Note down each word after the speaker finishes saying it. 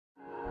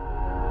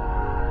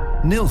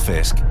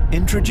Nilfisk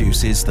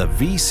introduces the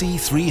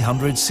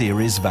VC300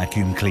 series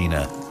vacuum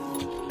cleaner,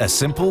 a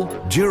simple,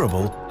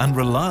 durable and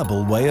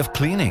reliable way of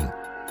cleaning.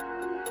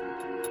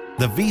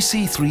 The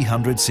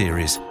VC300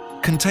 series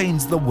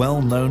contains the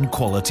well-known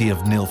quality of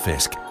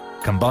Nilfisk,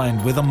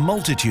 combined with a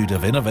multitude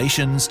of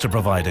innovations to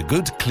provide a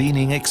good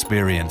cleaning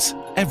experience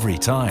every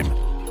time.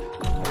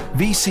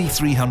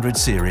 VC300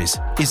 series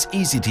is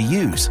easy to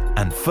use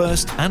and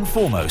first and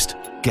foremost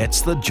gets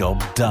the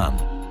job done.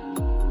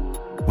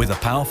 With a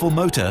powerful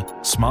motor,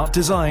 smart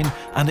design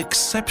and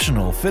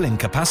exceptional filling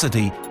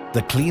capacity,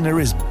 the cleaner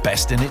is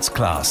best in its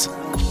class.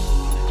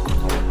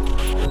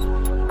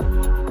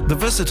 The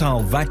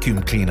versatile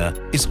vacuum cleaner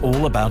is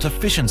all about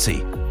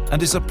efficiency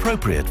and is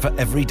appropriate for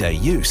everyday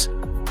use.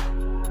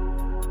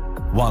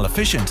 While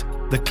efficient,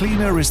 the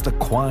cleaner is the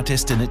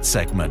quietest in its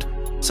segment,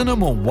 so no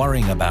more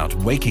worrying about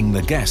waking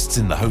the guests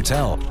in the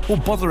hotel or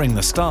bothering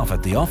the staff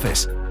at the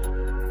office.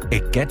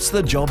 It gets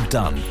the job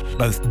done,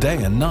 both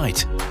day and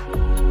night.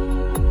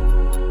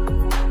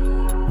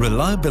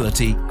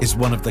 Reliability is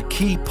one of the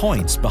key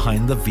points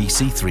behind the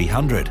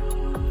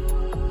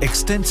VC300.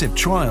 Extensive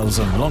trials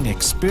and long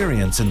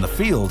experience in the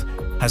field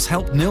has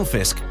helped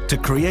Nilfisk to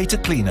create a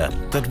cleaner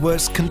that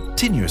works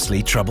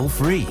continuously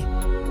trouble-free.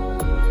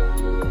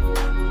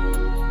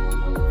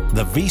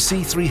 The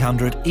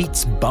VC300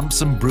 eats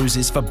bumps and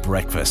bruises for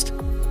breakfast.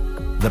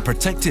 The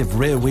protective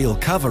rear wheel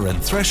cover and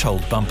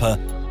threshold bumper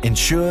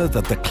ensure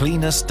that the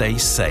cleaner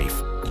stays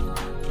safe.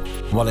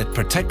 While it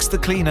protects the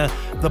cleaner,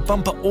 the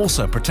bumper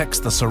also protects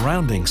the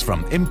surroundings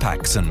from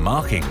impacts and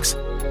markings.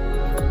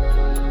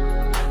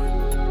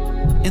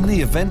 In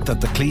the event that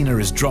the cleaner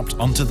is dropped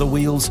onto the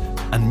wheels,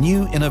 a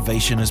new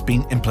innovation has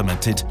been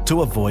implemented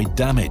to avoid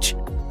damage.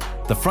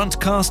 The front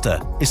caster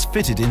is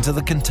fitted into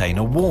the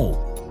container wall.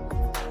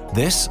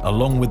 This,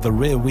 along with the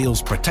rear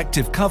wheel's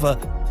protective cover,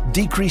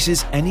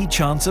 decreases any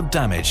chance of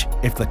damage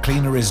if the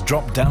cleaner is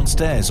dropped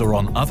downstairs or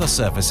on other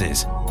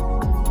surfaces.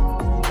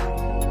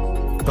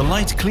 The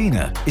light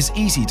cleaner is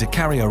easy to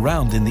carry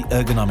around in the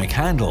ergonomic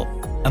handle,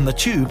 and the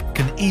tube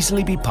can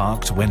easily be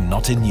parked when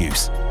not in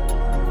use.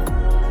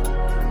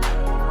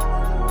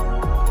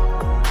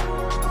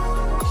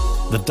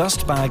 The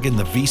dust bag in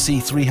the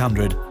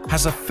VC300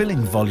 has a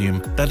filling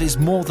volume that is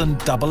more than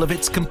double of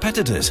its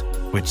competitors,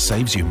 which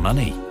saves you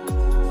money.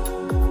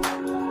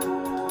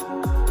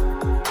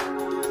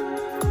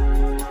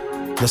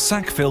 The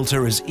sack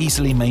filter is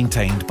easily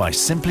maintained by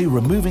simply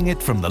removing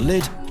it from the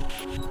lid,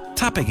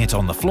 tapping it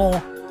on the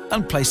floor,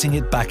 and placing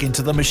it back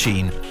into the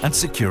machine and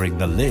securing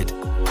the lid.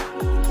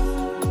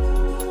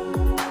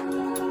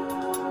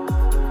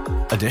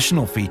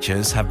 Additional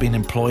features have been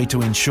employed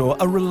to ensure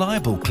a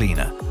reliable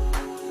cleaner.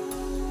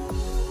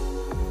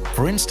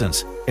 For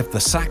instance, if the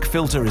sack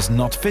filter is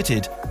not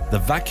fitted, the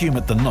vacuum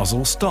at the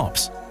nozzle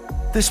stops.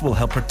 This will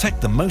help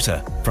protect the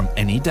motor from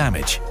any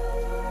damage.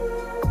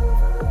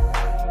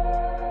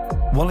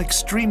 While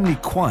extremely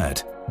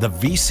quiet, the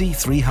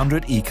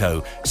VC300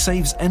 Eco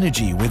saves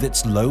energy with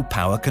its low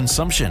power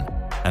consumption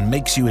and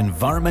makes you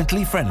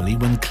environmentally friendly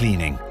when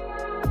cleaning.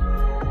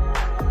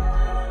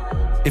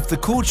 If the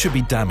cord should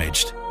be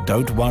damaged,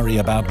 don't worry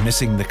about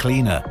missing the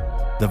cleaner.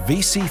 The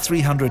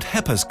VC300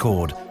 HEPA's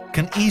cord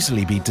can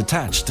easily be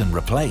detached and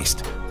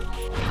replaced.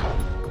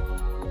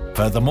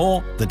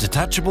 Furthermore, the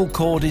detachable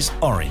cord is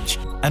orange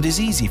and is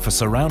easy for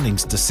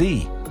surroundings to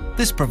see.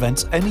 This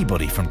prevents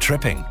anybody from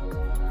tripping.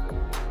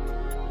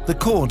 The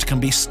cord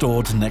can be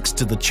stored next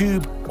to the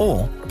tube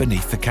or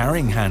beneath the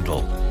carrying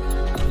handle.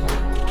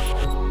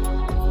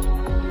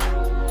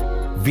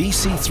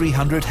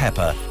 VC300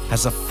 HEPA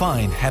has a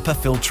fine HEPA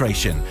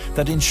filtration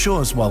that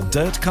ensures while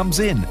dirt comes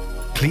in,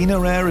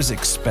 cleaner air is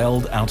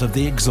expelled out of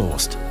the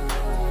exhaust.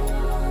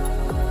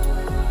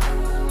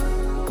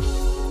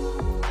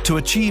 To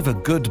achieve a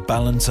good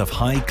balance of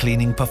high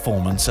cleaning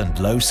performance and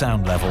low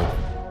sound level,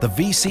 the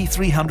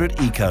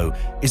VC300 Eco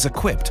is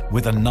equipped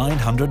with a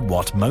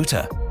 900-watt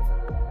motor.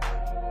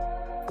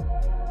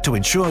 To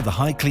ensure the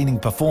high cleaning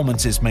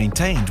performance is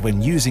maintained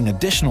when using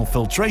additional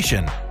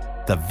filtration,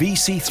 the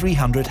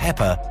VC300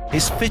 HEPA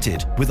is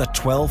fitted with a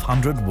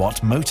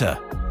 1200-watt motor.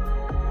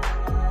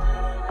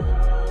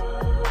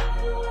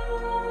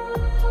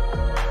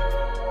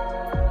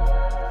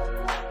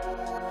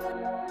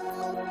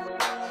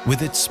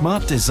 With its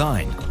smart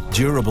design,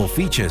 durable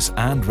features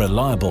and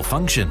reliable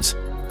functions,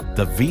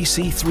 the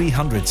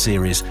VC300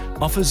 series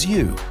offers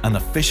you an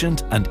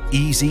efficient and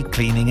easy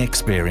cleaning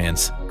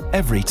experience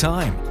every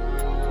time.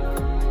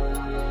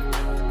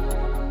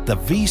 The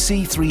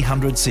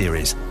VC300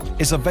 series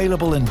is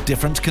available in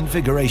different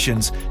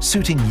configurations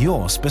suiting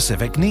your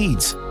specific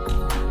needs.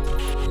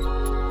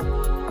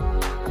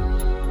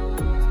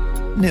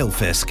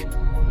 Nilfisk,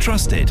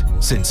 trusted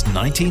since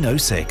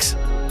 1906.